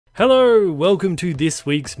Hello, welcome to this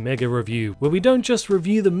week's Mega Review, where we don't just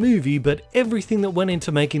review the movie, but everything that went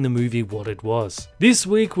into making the movie what it was. This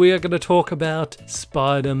week we are going to talk about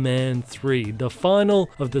Spider-Man 3, the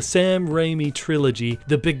final of the Sam Raimi trilogy,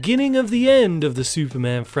 the beginning of the end of the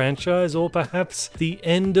Superman franchise, or perhaps the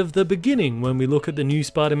end of the beginning when we look at the new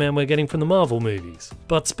Spider-Man we're getting from the Marvel movies.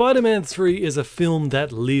 But Spider-Man 3 is a film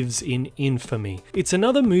that lives in infamy. It's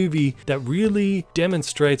another movie that really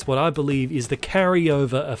demonstrates what I believe is the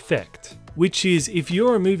carryover effect. Which is, if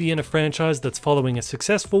you're a movie in a franchise that's following a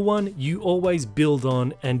successful one, you always build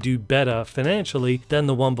on and do better financially than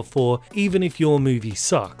the one before, even if your movie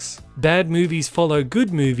sucks. Bad movies follow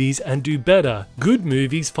good movies and do better. Good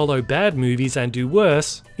movies follow bad movies and do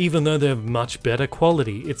worse, even though they're much better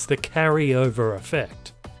quality. It's the carryover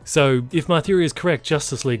effect. So, if my theory is correct,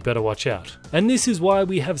 Justice League better watch out. And this is why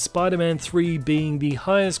we have Spider-Man 3 being the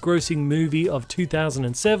highest grossing movie of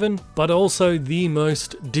 2007, but also the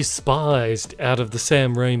most despised out of the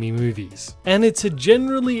Sam Raimi movies. And it's a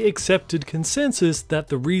generally accepted consensus that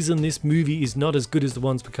the reason this movie is not as good as the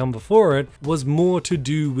ones become before it was more to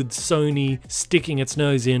do with Sony sticking its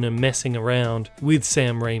nose in and messing around with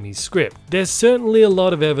Sam Raimi's script. There's certainly a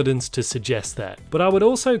lot of evidence to suggest that, but I would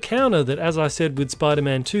also counter that, as I said with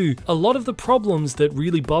Spider-Man 2, a lot of the problems that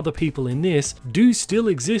really bother people in this do still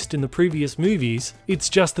exist in the previous movies. It's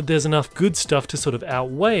just that there's enough good stuff to sort of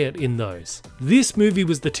outweigh it in those. This movie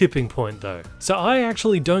was the tipping point though. So I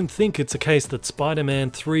actually don't think it's a case that Spider-Man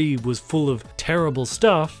 3 was full of terrible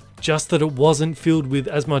stuff, just that it wasn't filled with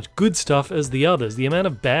as much good stuff as the others. The amount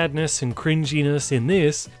of badness and cringiness in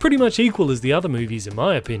this, pretty much equal as the other movies in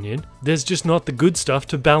my opinion. There's just not the good stuff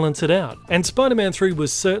to balance it out. And Spider-Man 3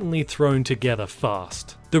 was certainly thrown together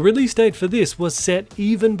fast. The release date for this was set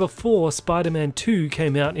even before Spider-Man 2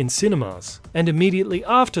 came out in cinemas. And immediately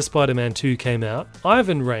after Spider-Man 2 came out,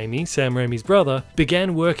 Ivan Raimi, Sam Raimi's brother,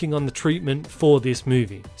 began working on the treatment for this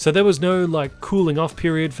movie. So there was no cooling off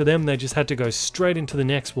period for them, they just had to go straight into the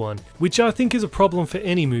next one, which I think is a problem for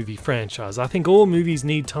any movie franchise. I think all movies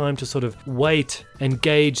need time to sort of wait and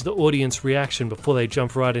gauge the audience reaction before they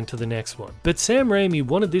jump right into the next one. But Sam Raimi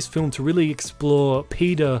wanted this film to really explore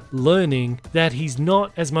Peter learning that he's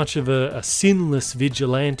not as much of a sinless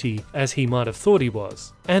vigilante as he might have thought he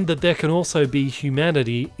was, and that there can also be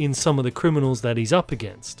humanity in some of the criminals that he's up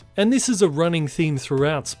against. And this is a running theme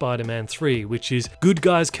throughout Spider-Man 3, which is good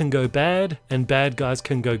guys can go bad and bad guys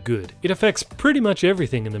can go good. It affects pretty much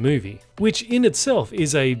everything in the movie, which in itself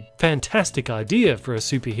is a fantastic idea for a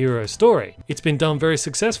superhero story. It's been done very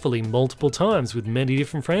successfully multiple times with many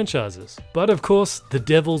different franchises. But of course, the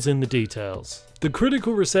devil's in the details. The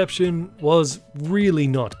critical reception was really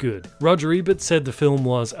not good. Roger Ebert said the film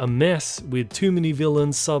was a mess with too many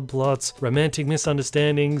villains, subplots, romantic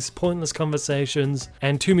misunderstandings, pointless conversations,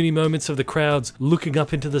 and too many moments of the crowds looking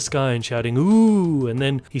up into the sky and shouting, "Ooh!" And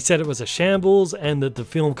then he said it was a shambles and that the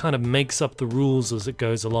film kind of makes up the rules as it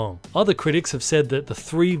goes along. Other critics have said that the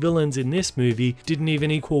 3 villains in this movie didn't even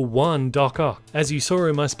equal 1 Doc Ock. As you saw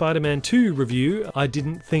in my Spider-Man 2 review, I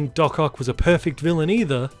didn't think Doc Ock was a perfect villain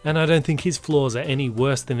either, and I don't think his flaws are any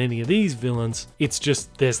worse than any of these villains. It's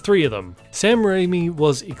just there's 3 of them. Sam Raimi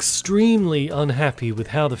was extremely unhappy with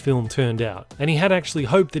how the film turned out, and he had actually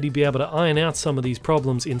hoped that he'd be able to iron out some of these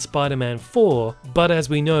problems in Spider-Man 4, but as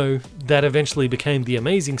we know, that eventually became The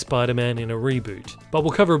Amazing Spider-Man in a reboot. But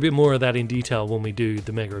we'll cover a bit more of that in detail when we do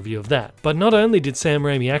the mega review of that. But not only did Sam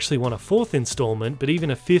Raimi actually want a 4th installment, but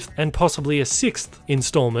even a 5th and possibly a 6th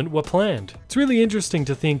installment were planned. It's really interesting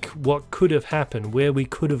to think what could have happened, where we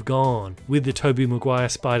could have gone with the Tobey Macguire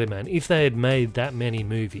Spider-Man if they had made that many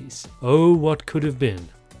movies. Oh, what could have been.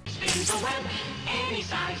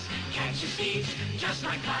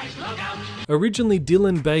 Originally,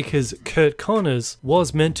 Dylan Baker's Kurt Connors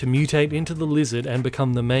was meant to mutate into the Lizard and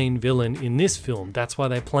become the main villain in this film. That's why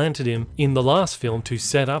they planted him in the last film to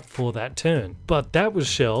set up for that turn. But that was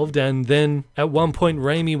shelved, and then at one point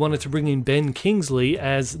Raimi wanted to bring in Ben Kingsley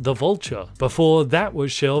as the Vulture, before that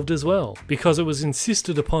was shelved as well, because it was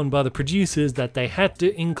insisted upon by the producers that they had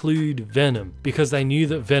to include Venom, because they knew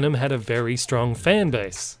that Venom had a very strong fan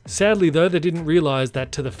base. Sadly though, they didn't realize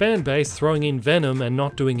that to the fan base, throwing in Venom and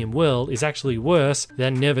not doing him well is actually worse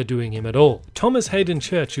than never doing him at all. Thomas Haydin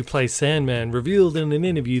Church, who plays Sandman, revealed in an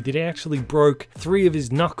interview that he actually broke 3 of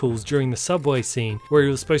his knuckles during the subway scene where he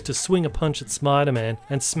was supposed to swing a punch at Spider-Man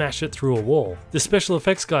and smash it through a wall. The special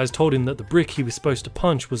effects guys told him that the brick he was supposed to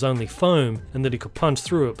punch was only foam and that he could punch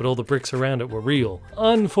through it, but all the bricks around it were real.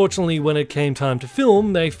 Unfortunately, when it came time to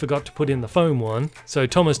film, they forgot to put in the foam one, so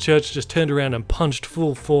Thomas Church just turned around and punched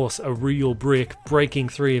full force a real brick, breaking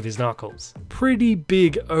 3 of his knuckles. Pretty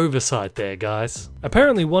big oversight there. there, guys.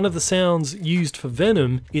 Apparently one of the sounds used for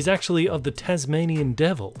Venom is actually of the Tasmanian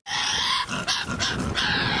devil.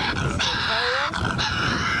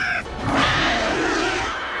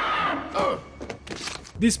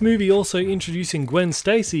 This movie also introducing Gwen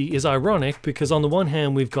Stacy is ironic because on the one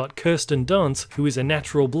hand we've got Kirsten Dunst, who is a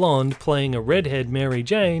natural blonde, playing a redhead Mary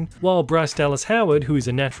Jane, while Bryce Dallas Howard, who is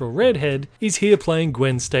a natural redhead, is here playing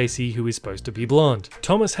Gwen Stacy, who is supposed to be blonde.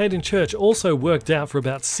 Thomas Haydin Church also worked out for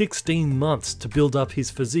about 16 months to build up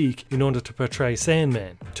his physique in order to portray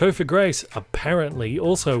Sandman. Topher Grace apparently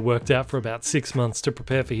also worked out for about 6 months to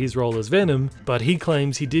prepare for his role as Venom, but he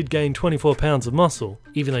claims he did gain 24 pounds of muscle,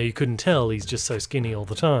 even though you couldn't tell, he's just so skinny all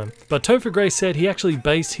the time. But Topher Grace said he actually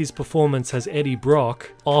based his performance as Eddie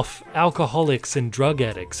Brock off alcoholics and drug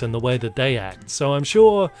addicts and the way that they act. So I'm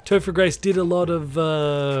sure Topher Grace did a lot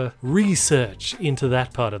of research into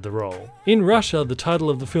that part of the role. In Russia, the title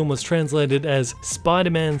of the film was translated as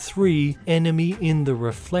Spider-Man 3: Enemy in the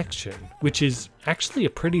Reflection, which is actually a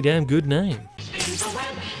pretty damn good name.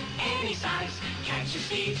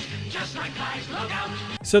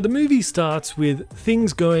 So the movie starts with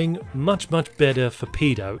things going much better for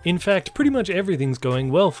Peter. In fact, pretty much everything's going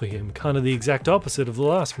well for him, kind of the exact opposite of the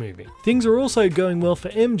last movie. Things are also going well for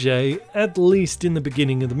MJ, at least in the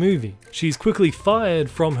beginning of the movie. She's quickly fired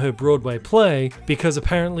from her Broadway play because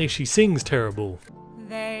apparently she sings terrible.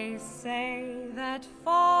 They say that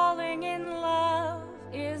falling in love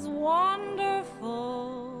is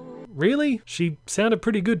wonderful. Really? She sounded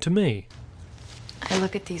pretty good to me. I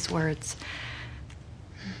look at these words,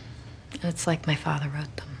 and it's like my father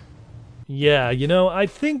wrote them. Yeah, you know, I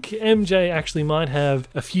think MJ actually might have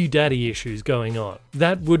a few daddy issues going on.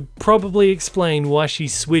 That would probably explain why she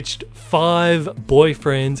switched 5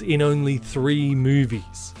 boyfriends in only 3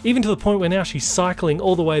 movies. Even to the point where now she's cycling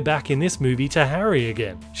all the way back in this movie to Harry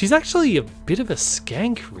again. She's actually a bit of a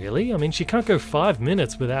skank, really. I mean, she can't go 5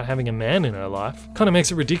 minutes without having a man in her life. Kind of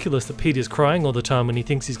makes it ridiculous that Peter's crying all the time when he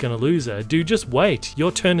thinks he's going to lose her. Dude, just wait.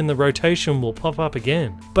 Your turn in the rotation will pop up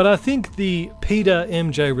again. But I think the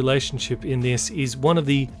Peter-MJ relationship in this is one of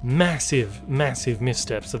the massive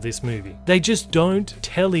missteps of this movie. They just don't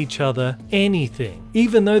tell each other anything,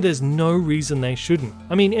 even though there's no reason they shouldn't.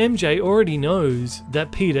 I mean, MJ already knows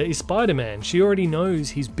that Peter is Spider-Man. She already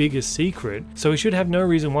knows his biggest secret, so he should have no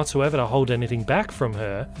reason whatsoever to hold anything back from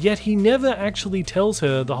her, yet he never actually tells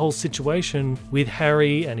her the whole situation with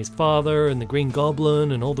Harry and his father and the Green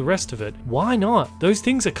Goblin and all the rest of it. Why not? Those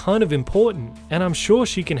things are kind of important, and I'm sure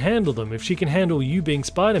she can handle them. If she can handle you being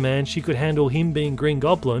Spider-Man, she could handle him being Green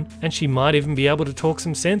Goblin, and she might even be able to talk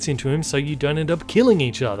some sense into him so you don't end up killing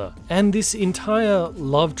each other. And this entire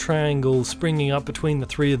love triangle springing up between the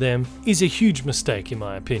 3 of them is a huge mistake in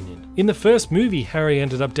my opinion. In the first movie, Harry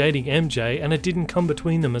ended up dating MJ and it didn't come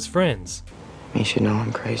between them as friends. You should know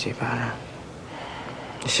I'm crazy about her.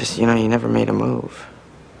 It's just, you know, you never made a move.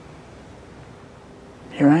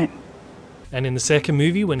 You're right. And in the second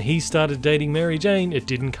movie, when he started dating Mary Jane, it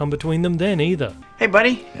didn't come between them then either. Hey,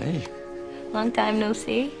 buddy. Hey. Long time no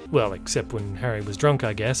see. Well, except when Harry was drunk,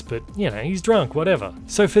 I guess, but, you know, he's drunk, whatever.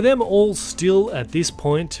 So for them all still at this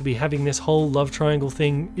point to be having this whole love triangle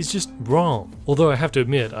thing is just wrong. Although I have to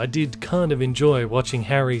admit, I did kind of enjoy watching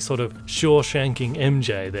Harry sort of Shawshanking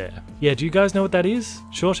MJ there. Yeah, do you guys know what that is?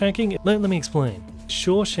 Shawshanking? Let me explain.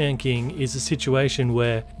 Shawshanking is a situation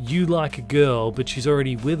where you like a girl but she's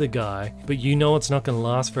already with a guy, but you know it's not going to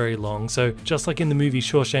last very long. So just like in the movie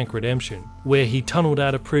Shawshank Redemption, where he tunneled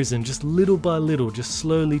out of prison just little by little, just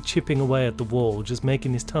slowly chipping away at the wall, just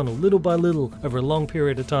making this tunnel little by little over a long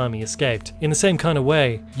period of time he escaped. In the same kind of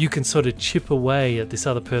way, you can sort of chip away at this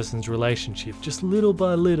other person's relationship, just little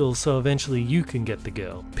by little, so eventually you can get the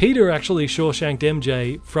girl. Peter actually Shawshanked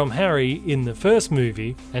MJ from Harry in the first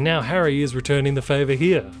movie, and now Harry is returning the favor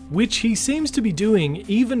here, which he seems to be doing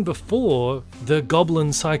even before the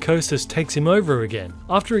goblin psychosis takes him over again.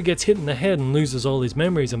 After he gets hit in the head and loses all his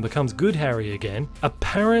memories and becomes good Harry again,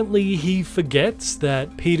 apparently he forgets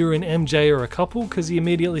that Peter and MJ are a couple because he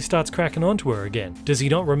immediately starts cracking onto her again. Does he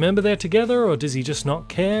not remember they're together, or does he just not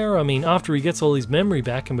care? I mean, after he gets all his memory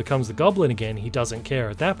back and becomes the goblin again, he doesn't care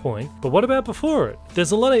at that point. But what about before it?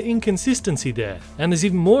 There's a lot of inconsistency there, and there's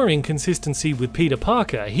even more inconsistency with Peter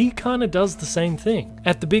Parker. He kind of does the same thing.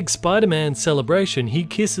 At the big Spider-Man celebration, he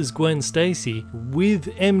kisses Gwen Stacy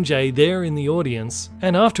with MJ there in the audience,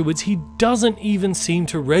 and afterwards he doesn't even seem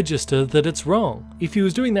to register that it's wrong. If he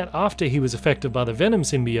was doing that after he was affected by the Venom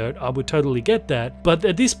symbiote, I would totally get that, but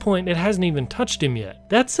at this point it hasn't even touched him yet.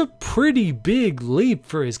 That's a pretty big leap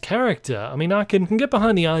for his character. I mean, I can get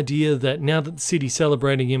behind the idea that now that the city's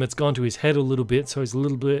celebrating him, it's gone to his head a little bit, so he's a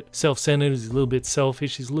little bit self-centered, he's a little bit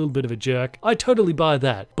selfish, he's a little bit of a jerk. I totally buy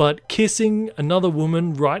that. But kissing another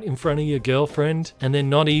woman right in front of your girlfriend and then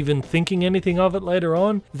not even thinking anything of it later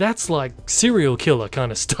on, that's like serial killer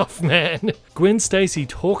kind of stuff, man. Gwen Stacy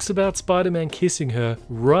talks about Spider-Man kissing her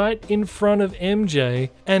right in front of MJ,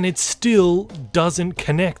 and it still doesn't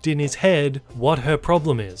connect in his head what her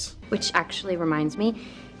problem is. Which actually reminds me,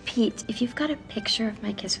 Pete, if you've got a picture of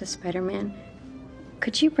my kiss with Spider-Man,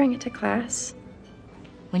 could you bring it to class?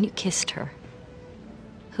 When you kissed her,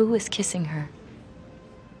 who was kissing her?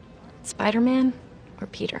 Spider-Man or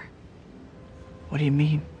Peter? What do you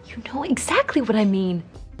mean? You know exactly what I mean.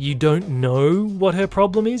 You don't know what her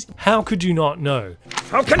problem is? How could you not know?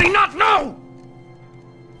 How can he not know?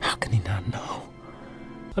 How can he not know?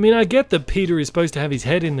 I mean, I get that Peter is supposed to have his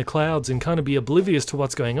head in the clouds and kind of be oblivious to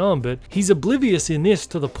what's going on, but he's oblivious in this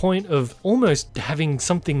to the point of almost having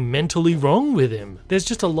something mentally wrong with him. There's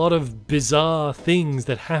just a lot of bizarre things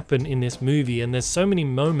that happen in this movie, and there's so many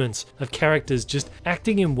moments of characters just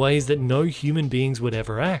acting in ways that no human beings would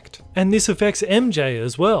ever act. And this affects MJ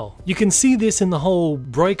as well. You can see this in the whole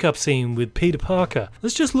breakup scene with Peter Parker.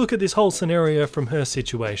 Let's just look at this whole scenario from her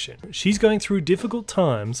situation. She's going through difficult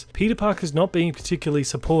times. Peter Parker's not being particularly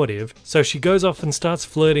supportive, so she goes off and starts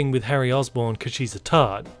flirting with Harry Osborn because she's a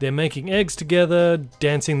tart. They're making eggs together,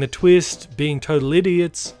 dancing the twist, being total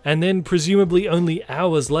idiots, and then presumably only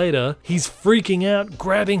hours later, he's freaking out,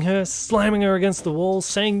 grabbing her, slamming her against the wall,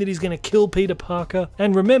 saying that he's going to kill Peter Parker.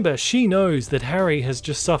 And remember, she knows that Harry has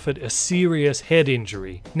just suffered a serious head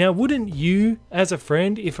injury. Now, wouldn't you, as a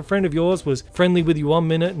friend, if a friend of yours was friendly with you 1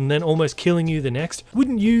 minute and then almost killing you the next,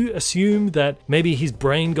 wouldn't you assume that maybe his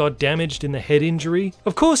brain got damaged in the head injury?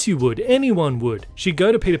 Of course you would. Anyone would. She'd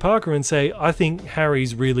go to Peter Parker and say, I think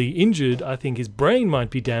Harry's really injured. I think his brain might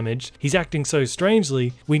be damaged. He's acting so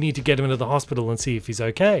strangely. We need to get him into the hospital and see if he's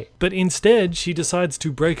okay. But instead, she decides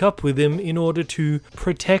to break up with him in order to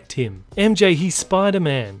protect him. MJ, he's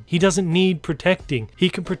Spider-Man. He doesn't need protecting. He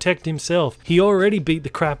can protect himself. He already beat the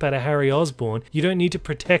crap out of Harry Osborn. You don't need to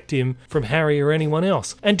protect him from Harry or anyone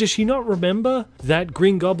else. And does she not remember that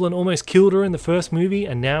Green Goblin almost killed her in the first movie,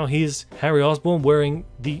 and now here's Harry Osborn wearing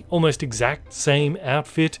the almost exact same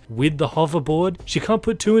outfit with the hoverboard? She can't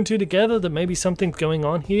put two and two together that maybe something's going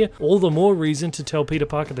on here. All the more reason to tell Peter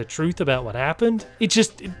Parker the truth about what happened.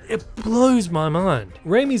 It blows my mind.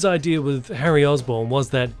 Raimi's idea with Harry Osborn was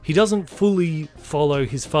that he doesn't fully follow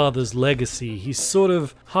his father's legacy. He's sort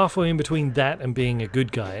of halfway in between that and being a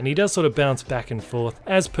good guy, and he does sort of bounce back and forth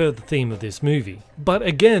as per the theme of this movie. But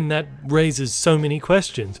again, that raises so many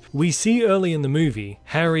questions. We see early in the movie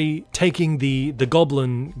Harry taking the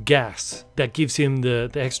goblin gas that gives him the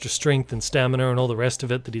extra strength and stamina and all the rest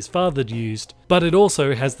of it that his father used, but it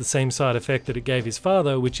also has the same side effect that it gave his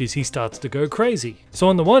father, which is he starts to go crazy. So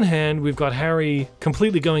on the one hand, we've got Harry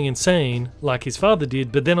completely going insane like his father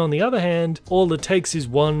did, but then on the other hand, all it takes is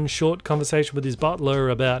one short conversation with his butler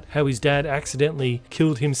about how his dad accidentally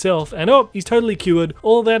killed himself, and oh, he's totally cured.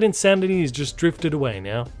 All that insanity is just drifted away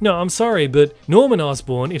now. No, I'm sorry, but Norman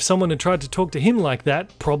Osborn, if someone had tried to talk to him like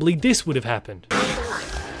that, probably this would have happened.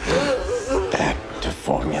 Back to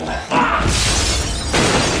formula.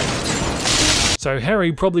 So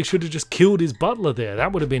Harry probably should have just killed his butler there.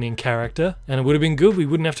 That would have been in character, and it would have been good. We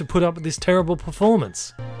wouldn't have to put up with this terrible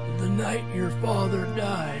performance. The night your father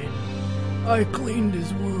died, I cleaned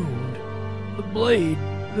his wound. The blade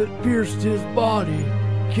that pierced his body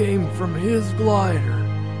came from his glider.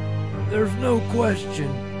 There's no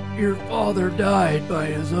question, your father died by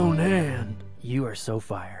his own hand. You are so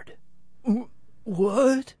fired.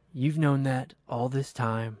 What? You've known that all this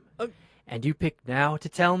time, and you picked now to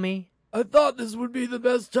tell me? I thought this would be the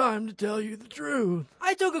best time to tell you the truth.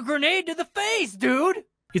 I took a grenade to the face, dude!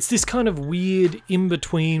 It's this kind of weird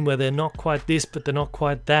in-between where they're not quite this but they're not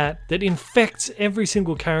quite that infects every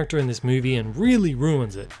single character in this movie and really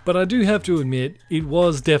ruins it. But I do have to admit, it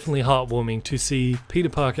was definitely heartwarming to see Peter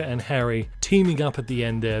Parker and Harry teaming up at the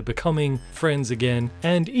end there, becoming friends again,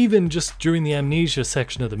 and even just during the amnesia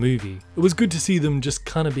section of the movie. It was good to see them just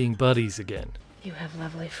kind of being buddies again. You have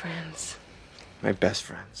lovely friends. My best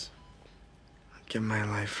friends. I'd give my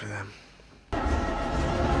life for them.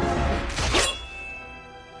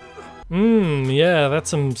 Yeah, that's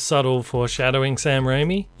some subtle foreshadowing, Sam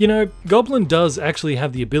Raimi. You know, Goblin does actually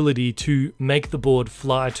have the ability to make the board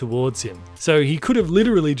fly towards him. So he could have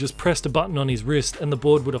literally just pressed a button on his wrist and the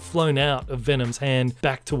board would have flown out of Venom's hand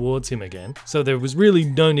back towards him again. So there was really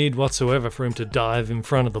no need whatsoever for him to dive in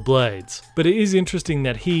front of the blades. But it is interesting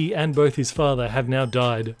that he and both his father have now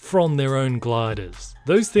died from their own gliders.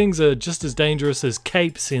 Those things are just as dangerous as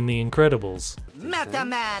capes in The Incredibles. Meta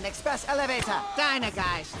Man, Express Elevator, Diner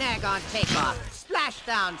Guy, Snag on Takeoff,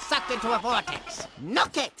 Splashdown, sucked into a vortex. No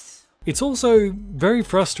kicks! It's also very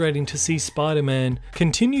frustrating to see Spider-Man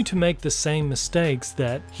continue to make the same mistakes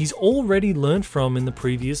that he's already learned from in the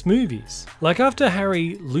previous movies. Like after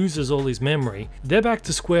Harry loses all his memory, they're back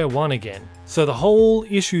to square one again. So the whole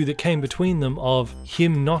issue that came between them of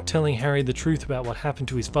him not telling Harry the truth about what happened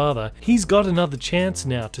to his father, he's got another chance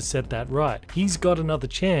now to set that right. He's got another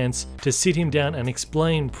chance to sit him down and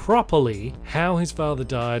explain properly how his father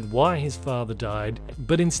died, why his father died,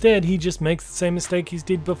 but instead he just makes the same mistake he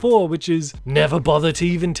did before, which is never bother to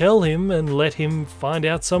even tell him and let him find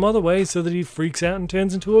out some other way so that he freaks out and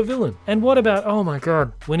turns into a villain. And what about, oh my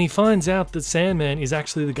god, when he finds out that Sandman is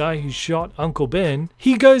actually the guy who shot Uncle Ben,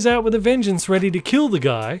 he goes out with a vengeance ready to kill the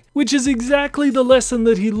guy, which is exactly the lesson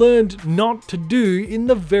that he learned not to do in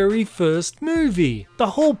the very first movie.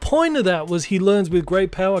 The whole point of that was he learns with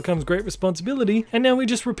great power comes great responsibility, and now he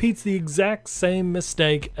just repeats the exact same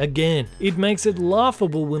mistake again. It makes it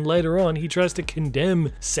laughable when later on he tries to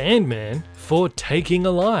condemn Sandman for taking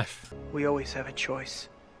a life. We always have a choice.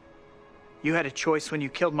 You had a choice when you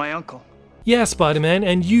killed my uncle. Yeah, Spider-Man,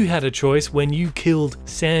 and you had a choice when you killed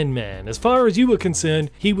Sandman. As far as you were concerned,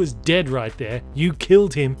 he was dead right there. You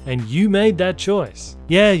killed him, and you made that choice.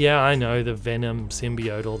 Yeah, I know, the Venom,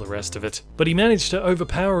 symbiote, all the rest of it. But he managed to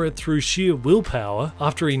overpower it through sheer willpower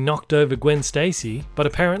after he knocked over Gwen Stacy. But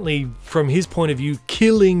apparently, from his point of view,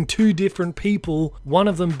 killing two different people, one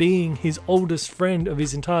of them being his oldest friend of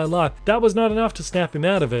his entire life, that was not enough to snap him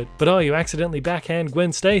out of it. But oh, you accidentally backhand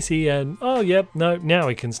Gwen Stacy and oh yep, no, now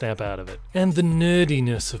he can snap out of it. And the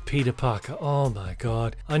nerdiness of Peter Parker, oh my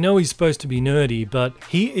god. I know he's supposed to be nerdy, but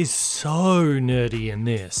he is so nerdy in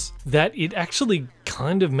this that it actually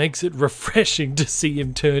kind of makes it refreshing to see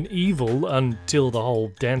him turn evil until the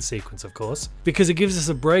whole dance sequence, of course, because it gives us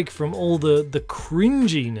a break from all the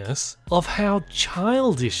cringiness of how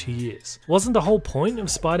childish he is. Wasn't the whole point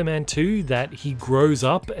of Spider-Man 2 that he grows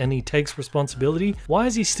up and he takes responsibility? Why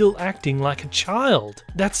is he still acting like a child?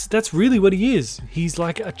 That's really what he is. He's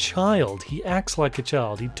like a child. He acts like a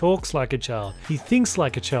child. He talks like a child. He thinks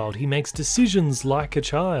like a child. He makes decisions like a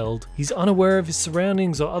child. He's unaware of his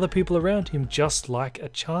surroundings or other people around him, just like a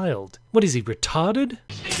child. What is he, retarded?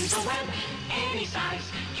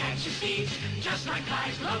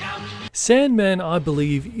 Sandman, I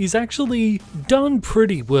believe, is actually done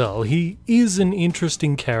pretty well. He is an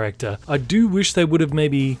interesting character. I do wish they would have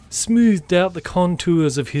maybe smoothed out the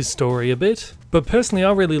contours of his story a bit. But personally,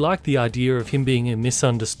 I really like the idea of him being a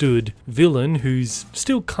misunderstood villain who's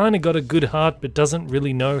still kind of got a good heart but doesn't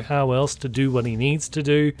really know how else to do what he needs to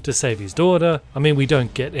do to save his daughter. I mean, we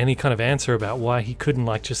don't get any kind of answer about why he couldn't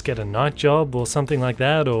like just get a night job or something like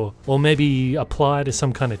that, or maybe apply to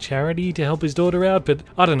some kind of charity to help his daughter out, but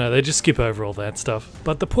I don't know, they just skip over all that stuff.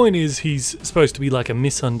 But the point is, he's supposed to be like a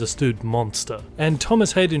misunderstood monster. And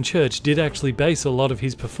Thomas Haydin Church did actually base a lot of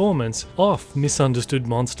his performance off misunderstood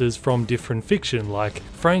monsters from different fictions, like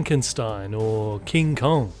Frankenstein or King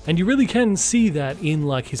Kong. And you really can see that in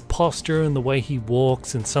like his posture and the way he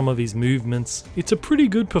walks and some of his movements. It's a pretty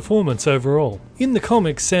good performance overall. In the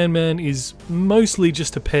comics, Sandman is mostly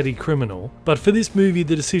just a petty criminal, but for this movie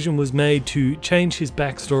the decision was made to change his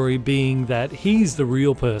backstory, being that he's the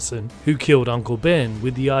real person who killed Uncle Ben,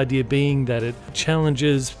 with the idea being that it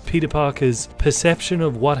challenges Peter Parker's perception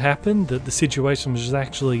of what happened, that the situation was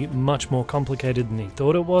actually much more complicated than he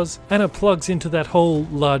thought it was, and it plugs into that whole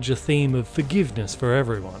larger theme of forgiveness for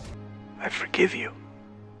everyone. I forgive you.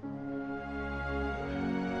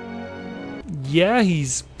 Yeah,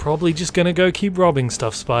 he's probably just gonna go keep robbing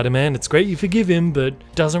stuff, Spider-Man. It's great you forgive him, but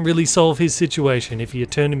doesn't really solve his situation. If he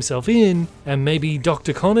had turned himself in, and maybe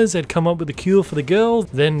Dr. Connors had come up with a cure for the girl,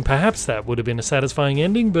 then perhaps that would have been a satisfying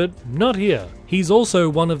ending, but not here. He's also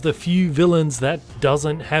one of the few villains that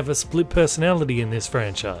doesn't have a split personality in this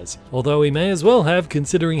franchise. Although he may as well have,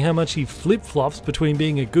 considering how much he flip-flops between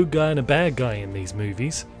being a good guy and a bad guy in these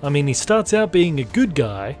movies. I mean, he starts out being a good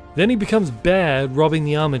guy, then he becomes bad, robbing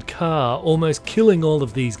the armored car, almost killing all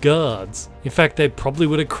of these guards. In fact, they probably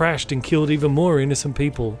would have crashed and killed even more innocent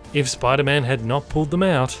people if Spider-Man had not pulled them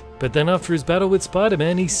out. But then after his battle with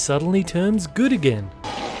Spider-Man, he suddenly turns good again.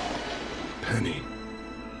 Penny.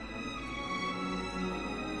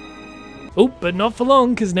 Oh, but not for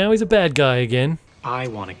long, because now he's a bad guy again. I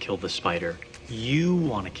want to kill the spider. You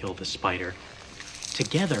want to kill the spider.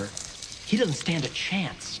 Together, he doesn't stand a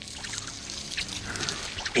chance.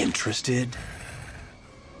 Interested?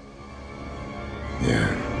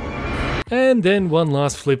 Yeah. And then one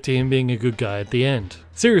last flip to him being a good guy at the end.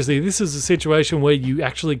 Seriously, this is a situation where you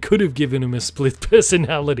actually could have given him a split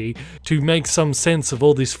personality to make some sense of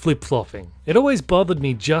all this flip-flopping. It always bothered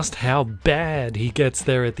me just how bad he gets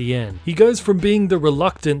there at the end. He goes from being the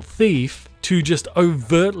reluctant thief to just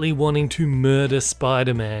overtly wanting to murder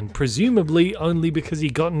Spider-Man, presumably only because he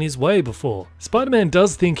got in his way before. Spider-Man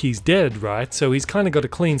does think he's dead, right? So he's kind of got a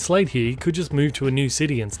clean slate here. He could just move to a new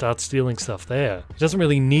city and start stealing stuff there. He doesn't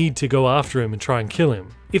really need to go after him and try and kill him.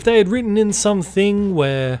 If they had written in something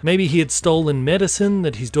where maybe he had stolen medicine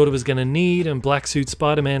that his daughter was going to need and Black Suit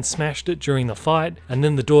Spider-Man smashed it during the fight and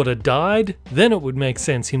then the daughter died, then it would make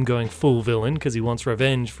sense him going full villain because he wants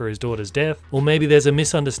revenge for his daughter's death. Or maybe there's a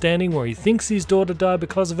misunderstanding where he thinks his daughter died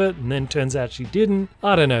because of it and then turns out she didn't.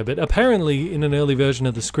 I don't know, but apparently in an early version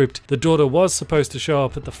of the script, the daughter was supposed to show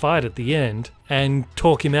up at the fight at the end and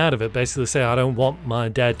talk him out of it, basically say, I don't want my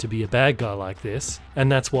dad to be a bad guy like this, and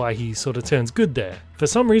that's why he sort of turns good there. For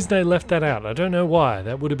some reason they left that out, I don't know why,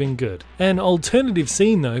 that would have been good. An alternative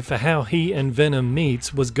scene though for how he and Venom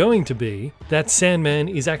meets was going to be that Sandman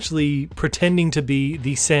is actually pretending to be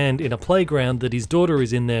the sand in a playground that his daughter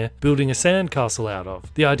is in there building a sandcastle out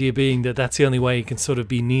of. The idea being that that's the only way he can sort of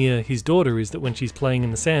be near his daughter is that when she's playing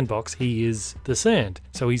in the sandbox, he is the sand.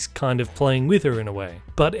 So he's kind of playing with her in a way.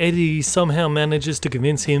 But Eddie somehow manages to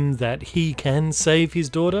convince him that he can save his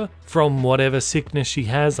daughter from whatever sickness she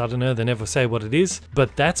has. I don't know, they never say what it is.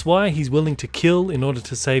 But that's why he's willing to kill in order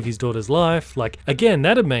to save his daughter's life. Like, again,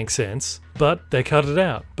 that'd make sense, but they cut it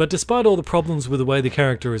out. But despite all the problems with the way the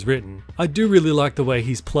character is written, I do really like the way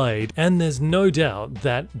he's played, and there's no doubt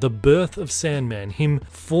that the birth of Sandman, him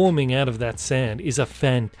forming out of that sand, is a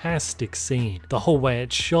fantastic scene. The whole way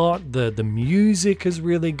it's shot, the music is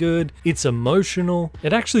really good, it's emotional.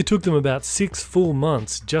 It actually took them about 6 full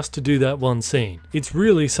months just to do that one scene. It's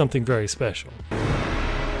really something very special.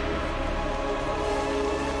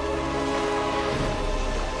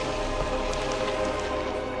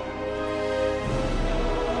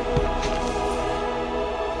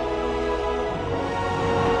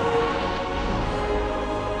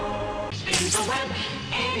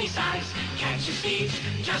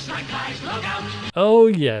 Oh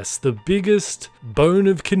yes, the biggest bone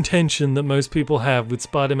of contention that most people have with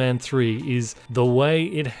Spider-Man 3 is the way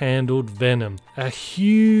it handled Venom. A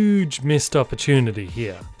huge missed opportunity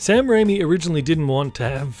here. Sam Raimi originally didn't want to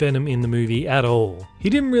have Venom in the movie at all. He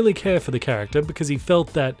didn't really care for the character because he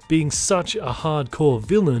felt that being such a hardcore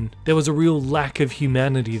villain, there was a real lack of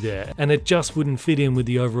humanity there, and it just wouldn't fit in with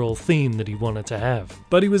the overall theme that he wanted to have.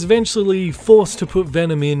 But he was eventually forced to put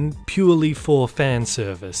Venom in purely for fan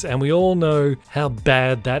service, and we all know how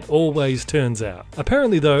bad that always turns out.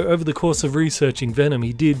 Apparently though, over the course of researching Venom,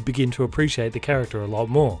 he did begin to appreciate the character a lot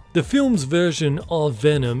more. The film's version of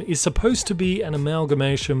Venom is supposed to be an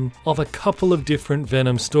amalgamation of a couple of different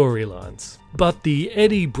Venom storylines. But the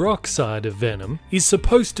Eddie Brock side of Venom is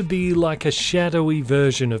supposed to be like a shadowy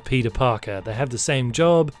version of Peter Parker. They have the same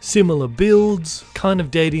job, similar builds, kind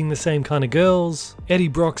of dating the same kind of girls. Eddie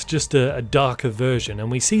Brock's just a darker version,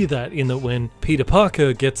 and we see that in that when Peter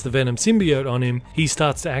Parker gets the Venom symbiote on him, he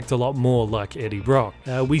starts to act a lot more like Eddie Brock.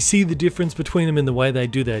 We see the difference between them in the way they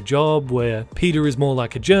do their job, where Peter is more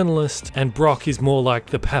like a journalist and Brock is more like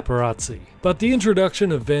the paparazzi. But the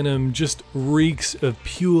introduction of Venom just reeks of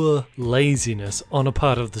pure laziness on a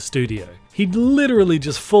part of the studio. He literally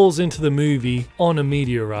just falls into the movie on a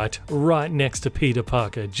meteorite right next to Peter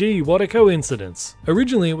Parker. Gee, what a coincidence.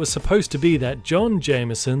 Originally it was supposed to be that John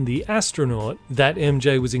Jameson, the astronaut that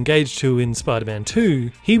MJ was engaged to in Spider-Man 2,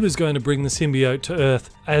 he was going to bring the symbiote to Earth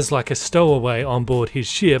as like a stowaway on board his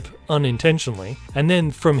ship, unintentionally. And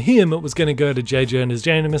then from him it was going to go to J. Jonah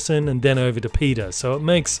Jameson and then over to Peter. So it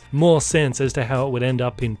makes more sense as to how it would end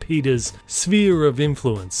up in Peter's sphere of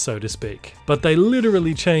influence, so to speak. But they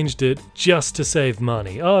literally changed it just to save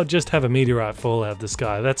money. Oh, just have a meteorite fall out of the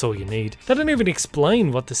sky, that's all you need. They don't even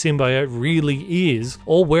explain what the symbiote really is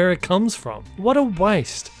or where it comes from. What a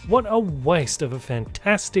waste. What a waste of a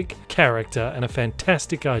fantastic character and a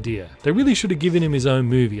fantastic idea. They really should have given him his own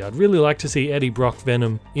movie movie. I'd really like to see Eddie Brock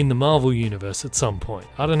Venom in the Marvel Universe at some point.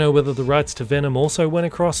 I don't know whether the rights to Venom also went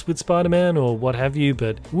across with Spider-Man or what have you,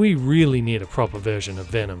 but we really need a proper version of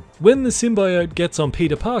Venom. When the symbiote gets on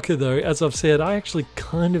Peter Parker though, as I've said, I actually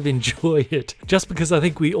kind of enjoy it. Just because I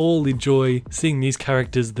think we all enjoy seeing these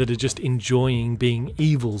characters that are just enjoying being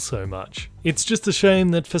evil so much. It's just a shame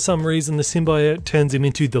that for some reason the symbiote turns him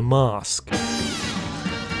into the Mask.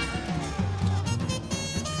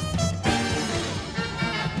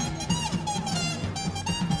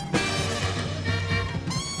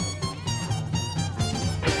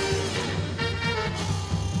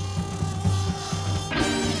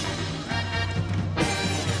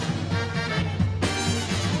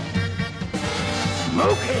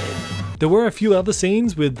 There were a few other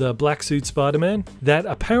scenes with the black suit Spider-Man that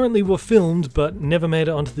apparently were filmed but never made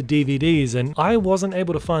it onto the DVDs, and I wasn't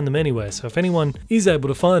able to find them anywhere, so if anyone is able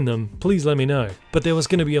to find them, please let me know. But there was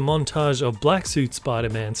going to be a montage of black suit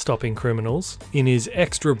Spider-Man stopping criminals in his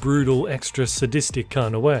extra brutal, extra sadistic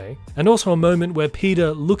kind of way, and also a moment where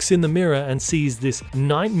Peter looks in the mirror and sees this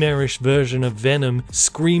nightmarish version of Venom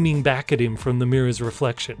screaming back at him from the mirror's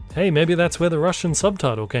reflection. Hey, maybe that's where the Russian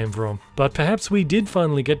subtitle came from. But perhaps we did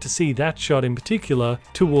finally get to see that shot in particular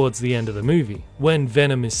towards the end of the movie, when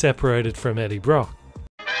Venom is separated from Eddie Brock.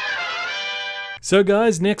 So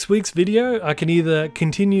guys, next week's video, I can either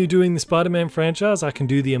continue doing the Spider-Man franchise, I can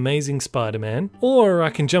do The Amazing Spider-Man, or I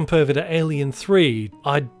can jump over to Alien 3.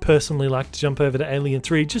 I'd personally like to jump over to Alien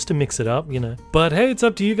 3 just to mix it up, you know. But hey, it's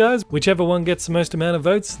up to you guys. Whichever one gets the most amount of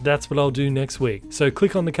votes, that's what I'll do next week. So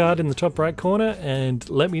click on the card in the top right corner and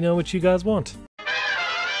let me know what you guys want.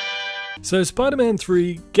 So Spider-Man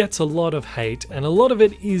 3 gets a lot of hate, and a lot of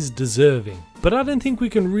it is deserving. But I don't think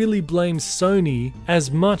we can really blame Sony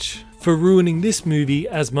as much for ruining this movie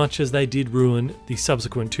as much as they did ruin the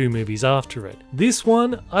subsequent 2 movies after it. This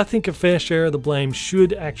one, I think a fair share of the blame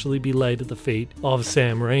should actually be laid at the feet of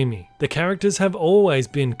Sam Raimi. The characters have always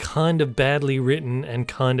been kind of badly written and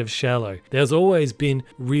kind of shallow. There's always been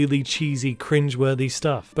really cheesy, cringeworthy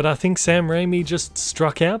stuff. But I think Sam Raimi just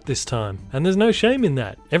struck out this time, and there's no shame in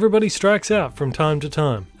that. Everybody strikes out from time to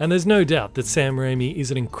time. And there's no doubt that Sam Raimi is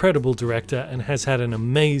an incredible director and has had an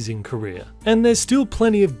amazing career. And there's still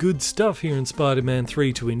plenty of good stuff here in Spider-Man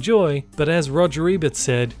 3 to enjoy, but as Roger Ebert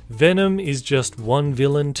said, Venom is just one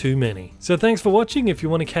villain too many. So thanks for watching. If you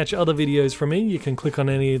want to catch other videos from me, you can click on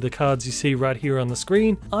any of the cards you see right here on the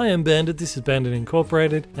screen. I am Bandit, this is Bandit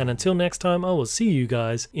Incorporated, and until next time, I will see you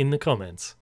guys in the comments.